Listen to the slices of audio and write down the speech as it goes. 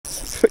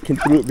Fucking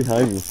threw it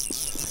behind me.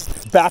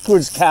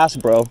 Backwards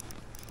cast, bro.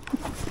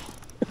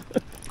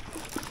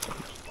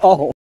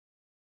 Oh.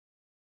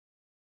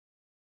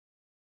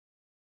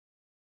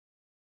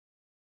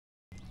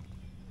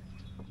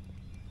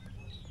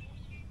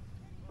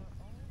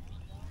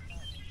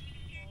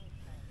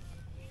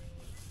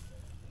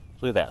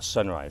 Look at that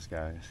sunrise,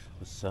 guys.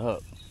 What's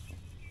up?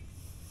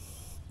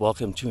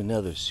 Welcome to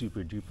another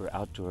super duper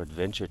outdoor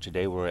adventure.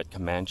 Today we're at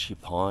Camanche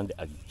Pond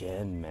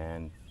again,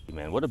 man.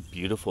 Man, what a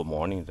beautiful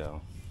morning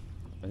though.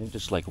 I think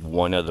there's like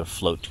one other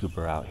float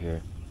tuber out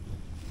here.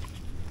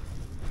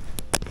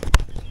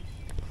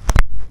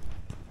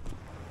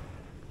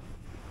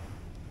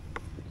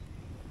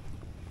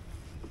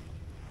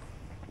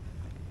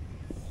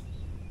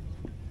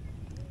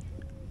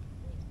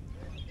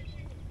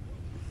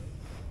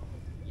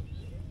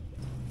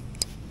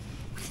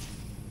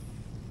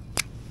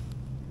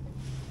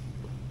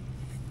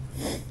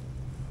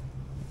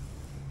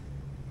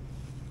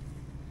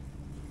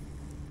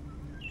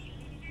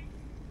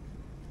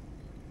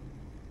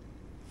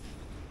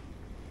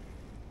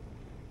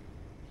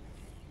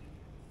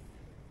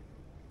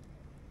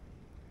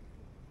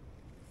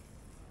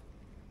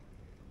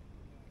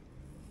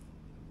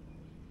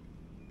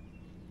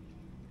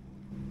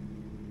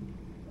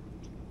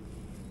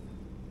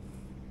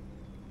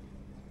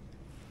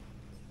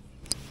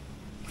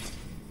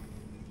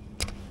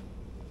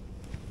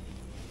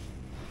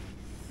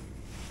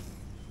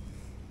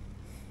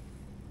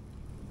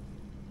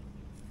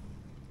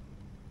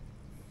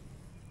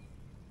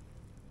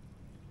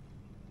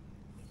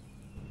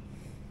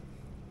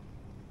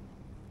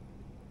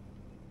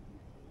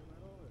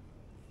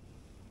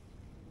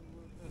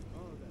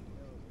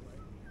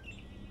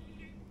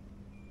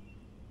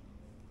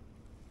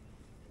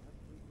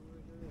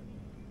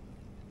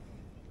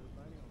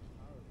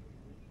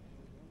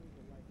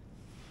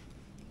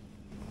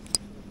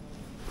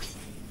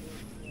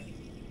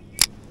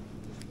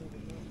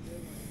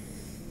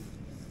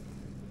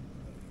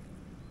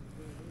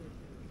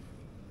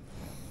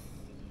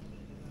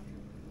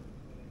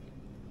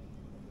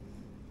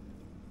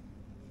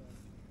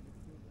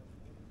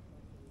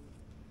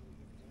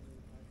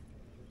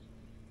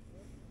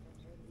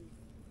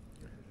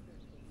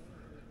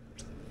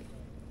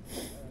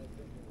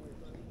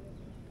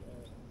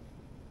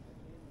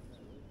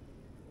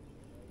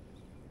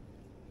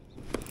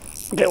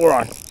 Okay, we're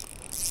on.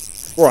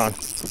 We're on.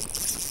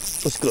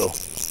 Let's go.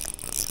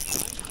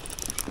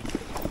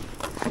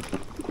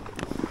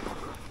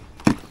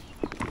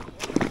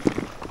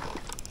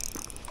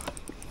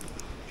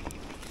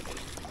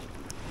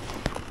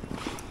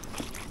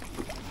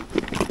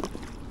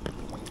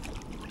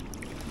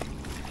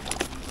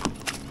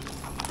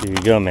 There you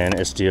go, man.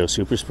 SDO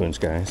SuperSpoons,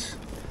 guys.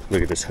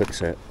 Look at this hook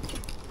set.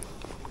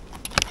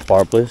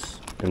 Barbless,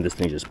 and this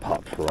thing just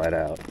pops right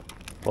out.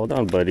 Hold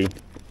on, buddy.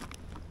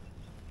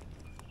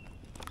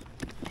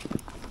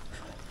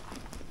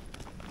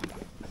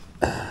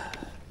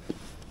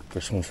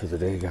 First one for the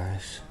day,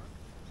 guys.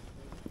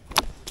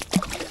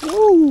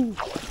 Woo!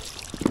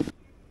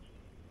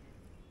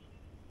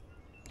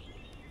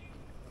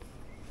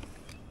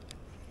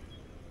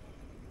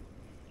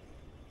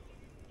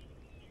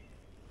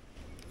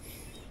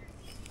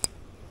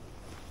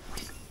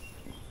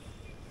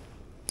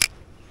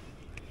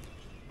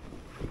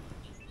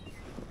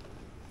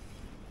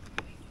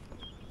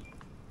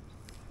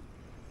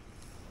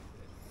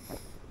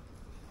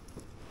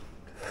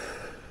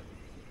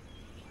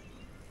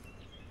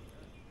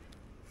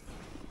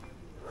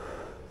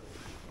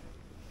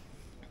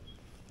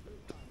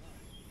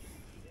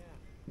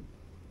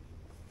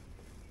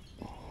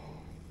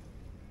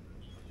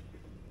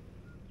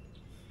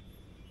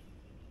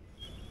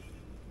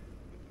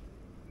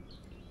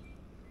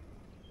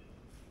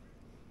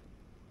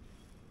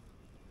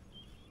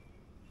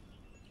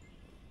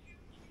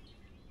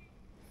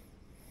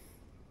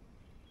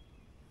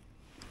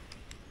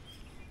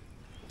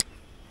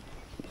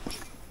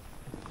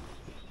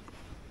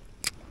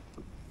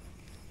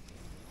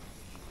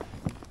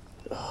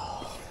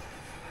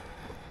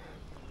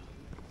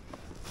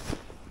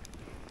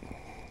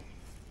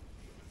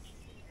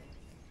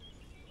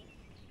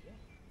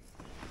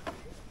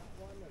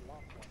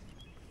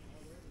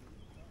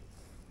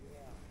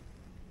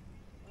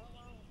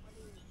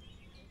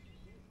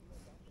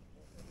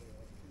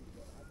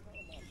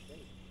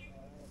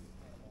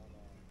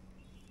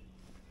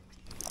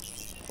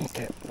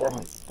 Okay, we're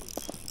on.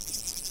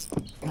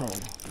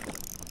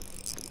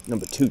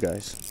 Number 2,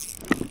 guys.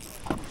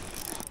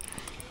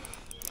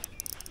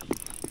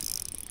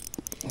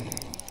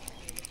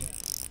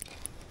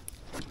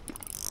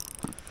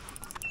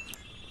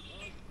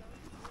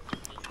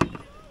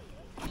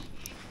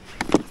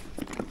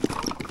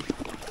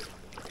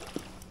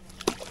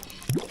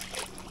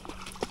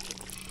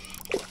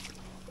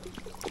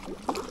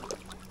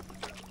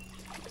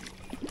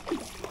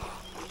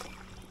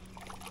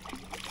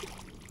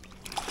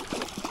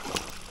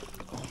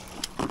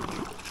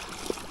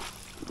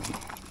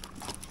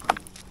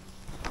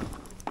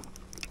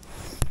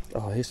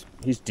 Oh,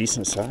 he's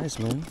decent size,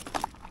 man.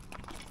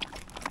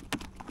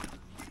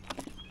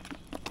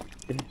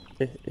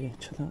 Hey,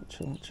 chill out,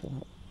 chill out, chill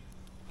out.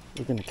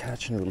 We're gonna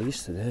catch and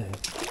release today.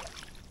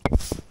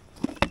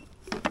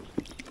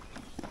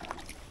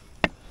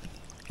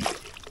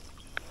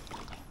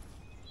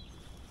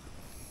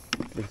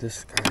 Look at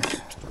this,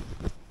 guys.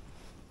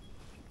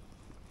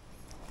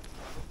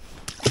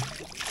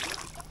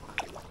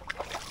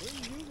 What are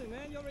you using,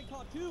 man? You already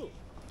caught 2.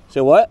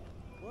 Say what?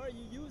 What are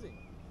you using?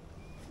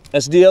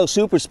 SDO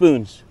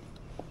SuperSpoons.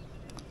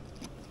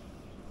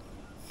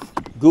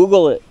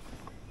 Google it.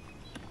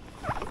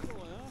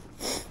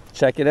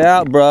 Check it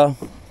out, bro.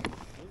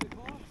 What's it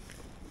called?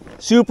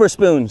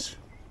 SuperSpoons.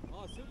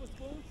 Oh,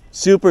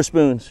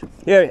 SuperSpoons?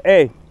 SuperSpoons. Here,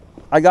 hey,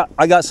 I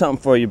got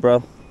something for you,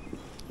 bro.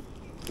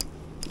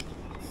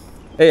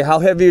 Hey, how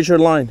heavy is your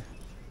line?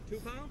 2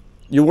 pounds?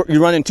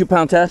 You running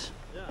 2-pound test?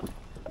 Yeah.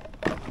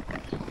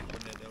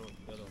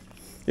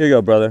 Here you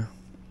go, brother.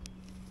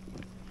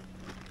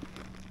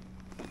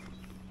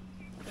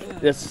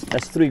 That's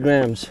 3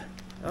 grams.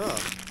 Oh.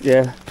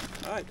 Yeah.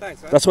 All right,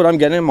 thanks, man. That's what I'm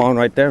getting him on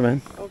right there,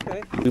 man.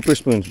 Okay.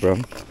 SuperSpoons, bro.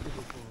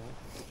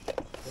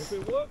 Does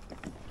it work?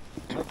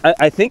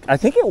 I think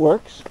it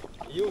works.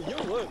 You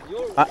work.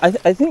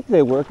 I think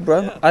they work,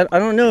 bro. Yeah. I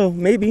don't know,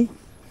 maybe.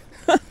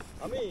 I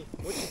mean,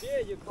 what you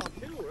did, you caught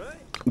 2, right?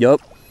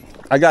 Yup.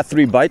 I got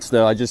 3 bites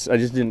though. I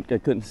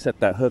couldn't set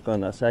that hook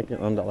on that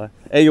second on the last.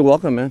 Hey, you're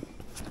welcome, man.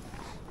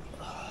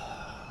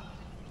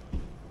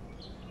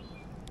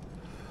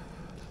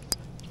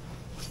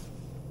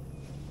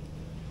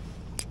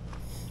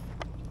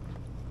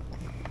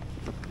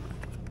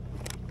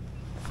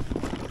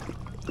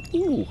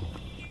 Ooh.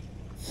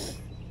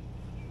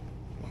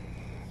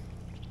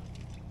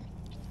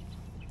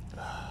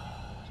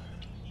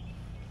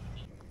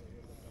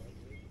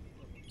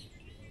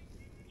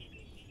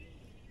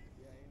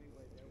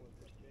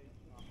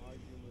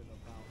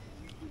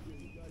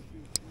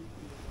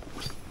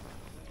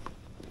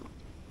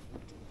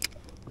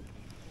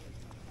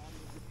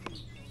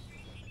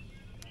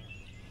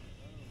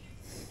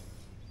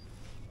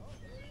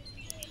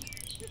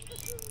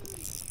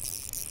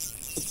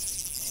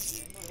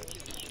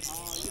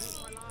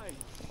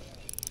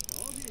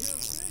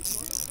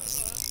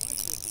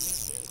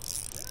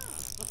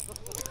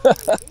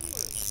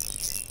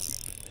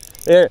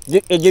 Here,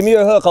 give me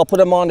your hook. I'll put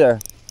him on there.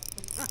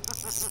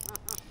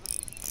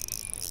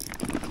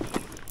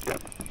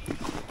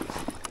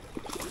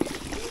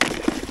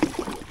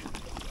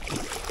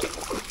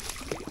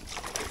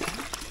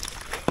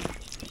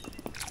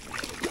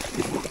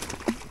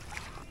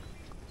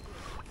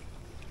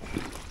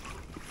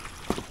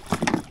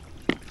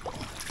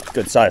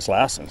 Good size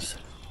Lassens.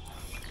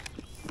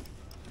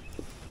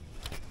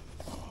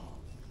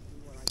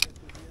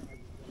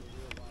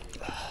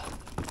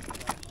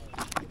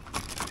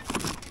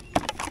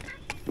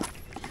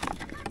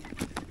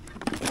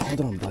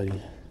 Hold on, buddy.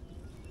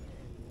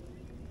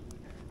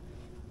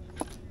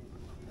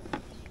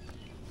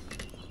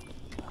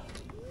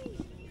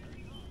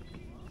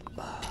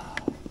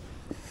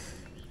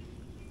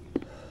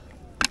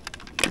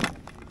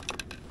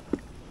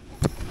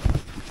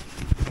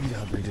 Look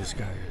how big this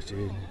guy is,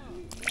 dude.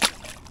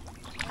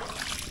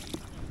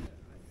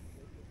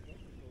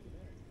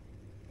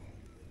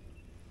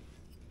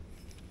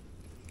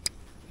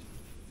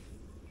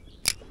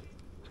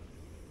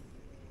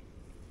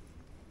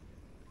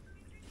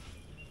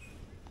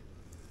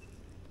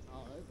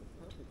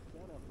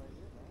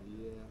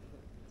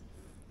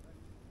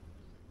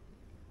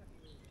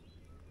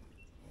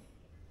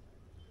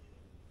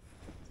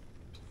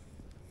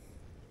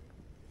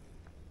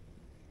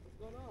 What's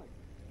going on?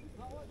 You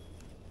caught one?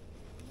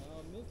 No,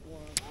 missed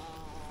one.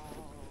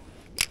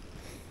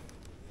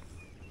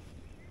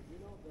 You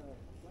know the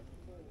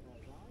flexible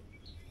rod?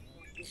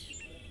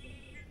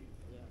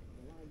 Yeah,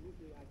 the line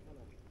usually I kind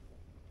of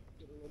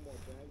get a little more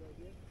drag right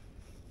here.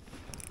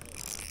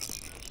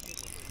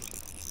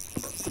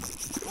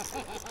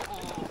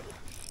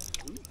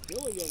 He's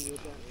killing him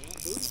with that, man.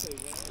 Booty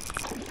face,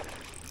 man.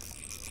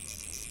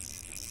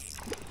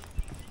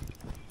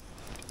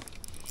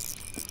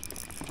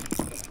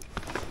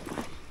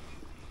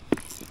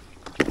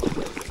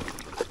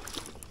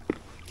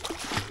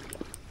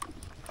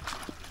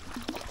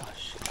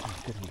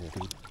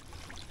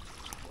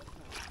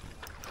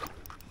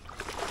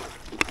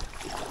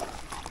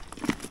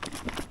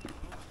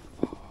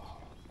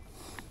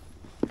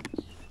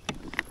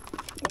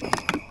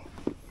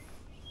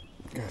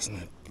 Got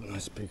some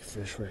nice big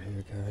fish right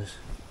here, guys.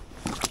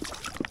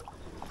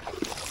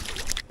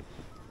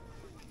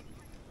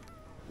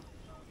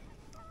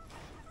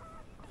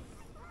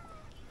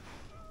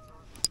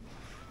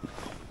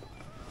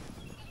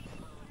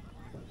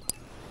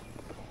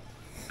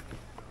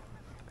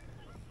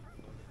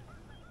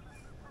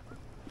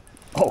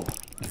 Oh,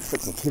 you're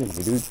freaking kidding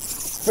me, dude.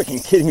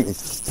 Freaking kidding me.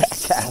 Back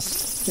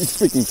cast. You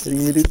freaking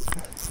kidding me, dude?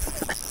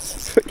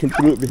 Freaking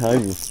threw it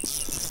behind me.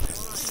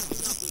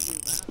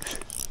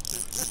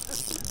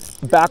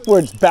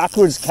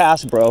 Backwards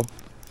cast, bro.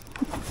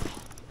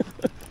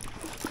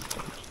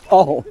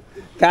 Oh,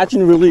 catch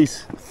and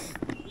release.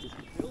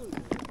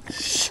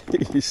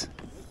 Jeez.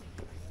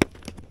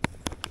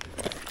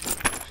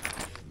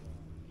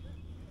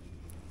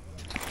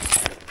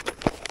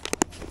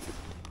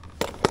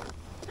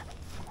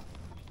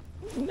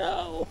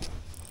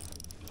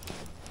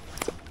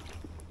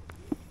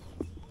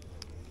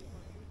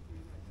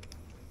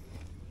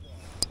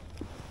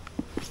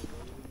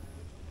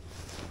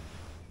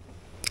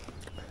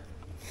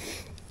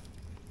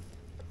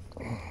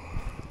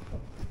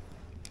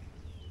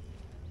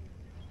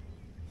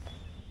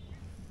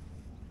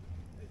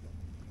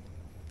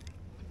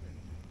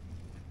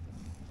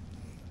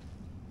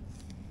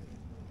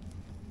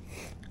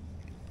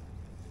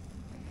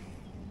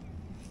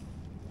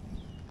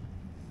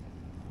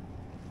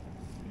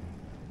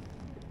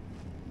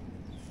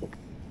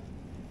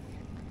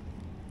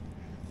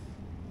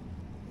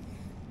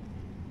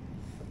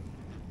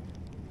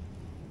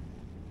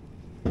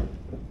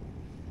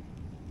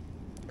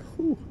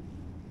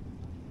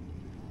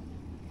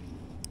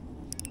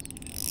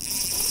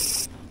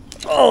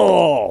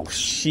 Oh,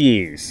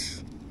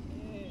 jeez.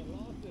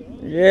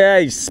 Yeah,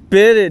 you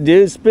spit it,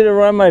 dude. Spit it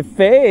around my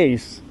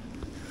face.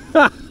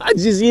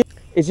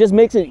 It just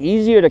makes it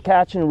easier to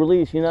catch and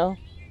release, you know?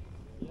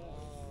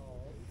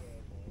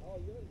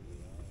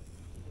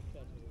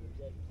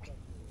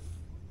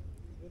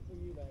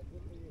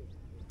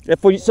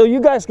 So you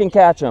guys can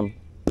catch them.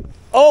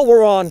 Oh,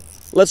 we're on.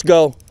 Let's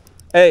go.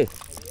 Hey,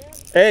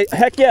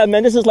 heck yeah,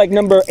 man. This is like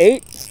number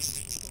 8.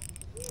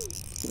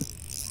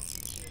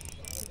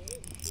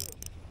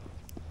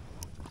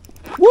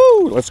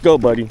 Woo! Let's go,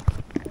 buddy.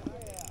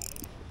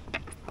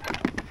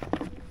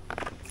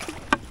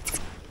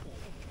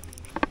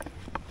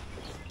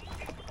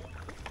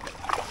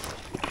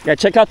 Yeah,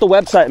 check out the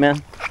website,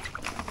 man.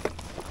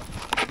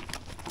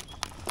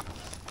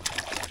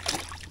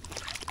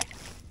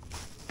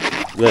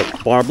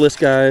 Look, barbless,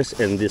 guys,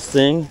 and this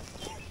thing.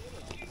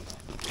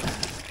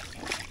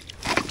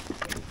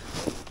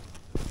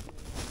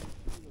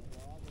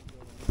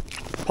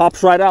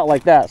 Pops right out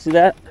like that. See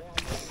that?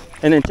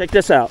 And then check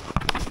this out.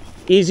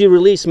 Easy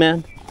release,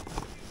 man.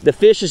 The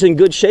fish is in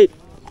good shape.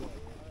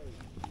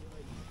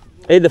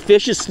 Hey, the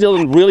fish is still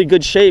in really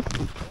good shape.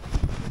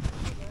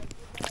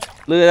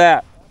 Look at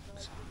that.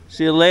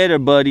 See you later,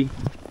 buddy.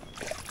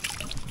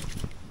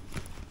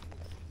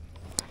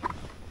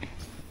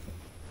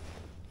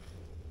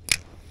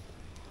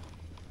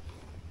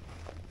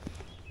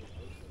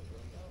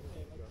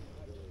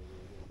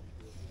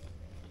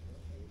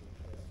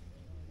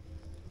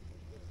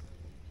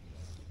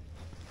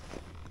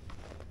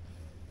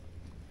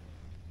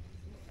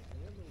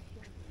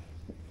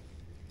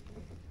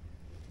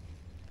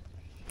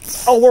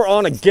 Oh, we're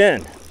on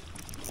again.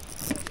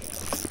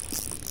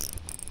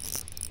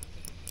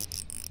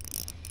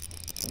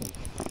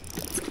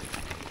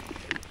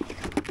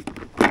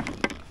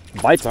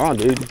 Bites on,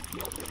 dude.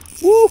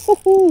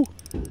 Woo-hoo-hoo.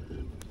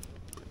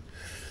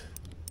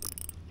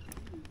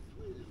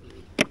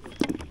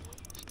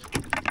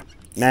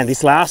 Man,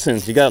 these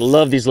Lassens, you gotta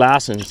love these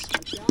Lassens.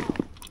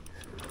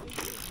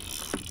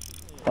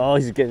 Oh,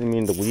 he's getting me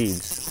in the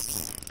weeds.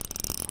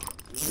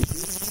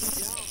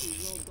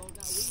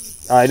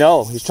 I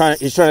know, he's trying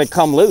to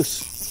come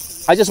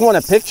loose. I just want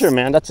a picture,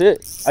 man, that's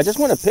it. I just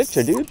want a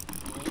picture, dude.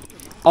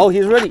 Oh,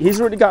 he's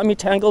already got me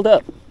tangled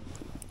up.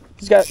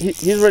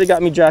 He's already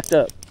got me jacked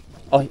up.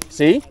 Oh,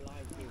 see?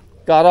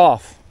 Got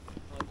off.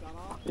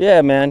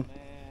 Yeah, man.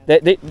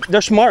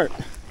 They're smart.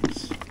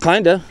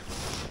 Kinda.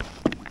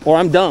 Or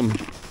I'm dumb.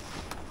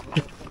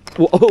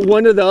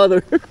 One or the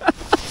other.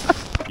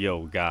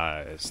 Yo,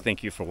 guys.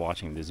 Thank you for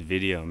watching this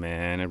video,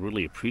 man. I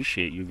really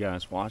appreciate you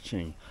guys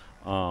watching.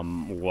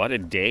 What a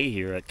day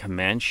here at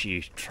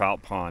Camanche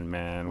Trout Pond,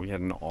 man. We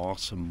had an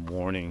awesome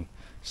morning.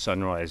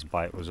 Sunrise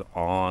bite was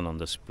on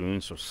the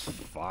spoons. Was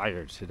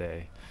fire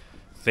today.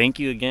 Thank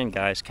you again,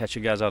 guys. Catch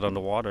you guys out on the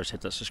waters.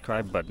 Hit that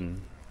subscribe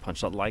button.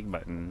 Punch that like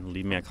button.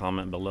 Leave me a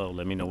comment below.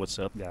 Let me know what's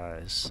up,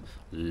 guys.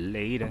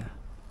 Later.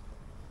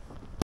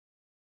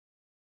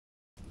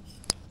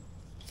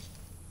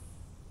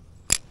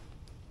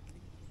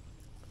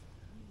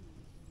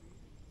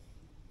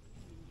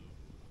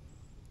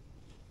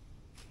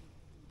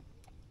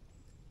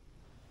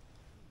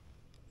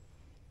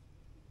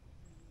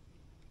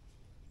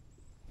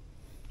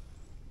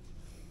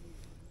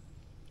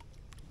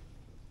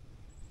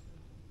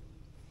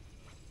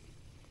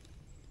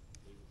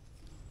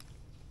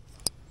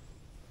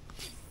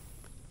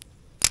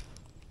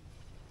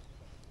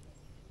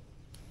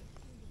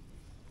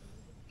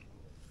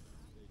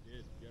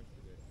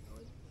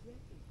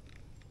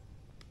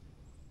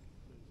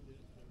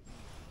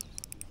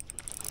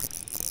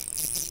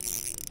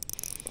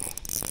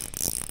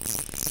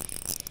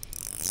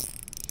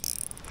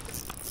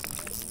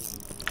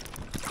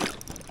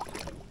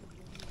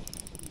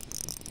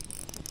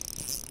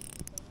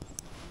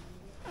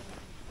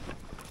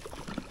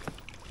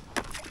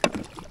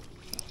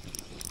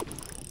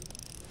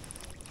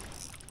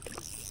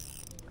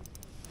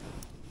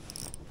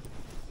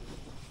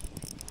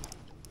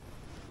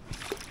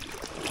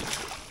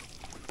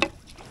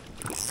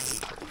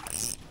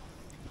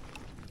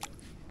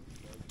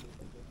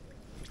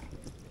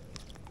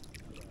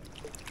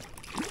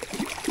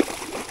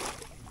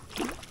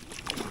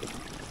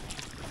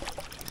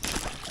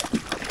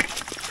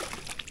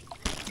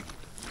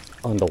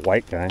 On the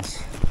white,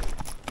 guys.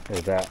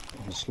 There's that.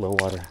 Slow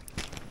water.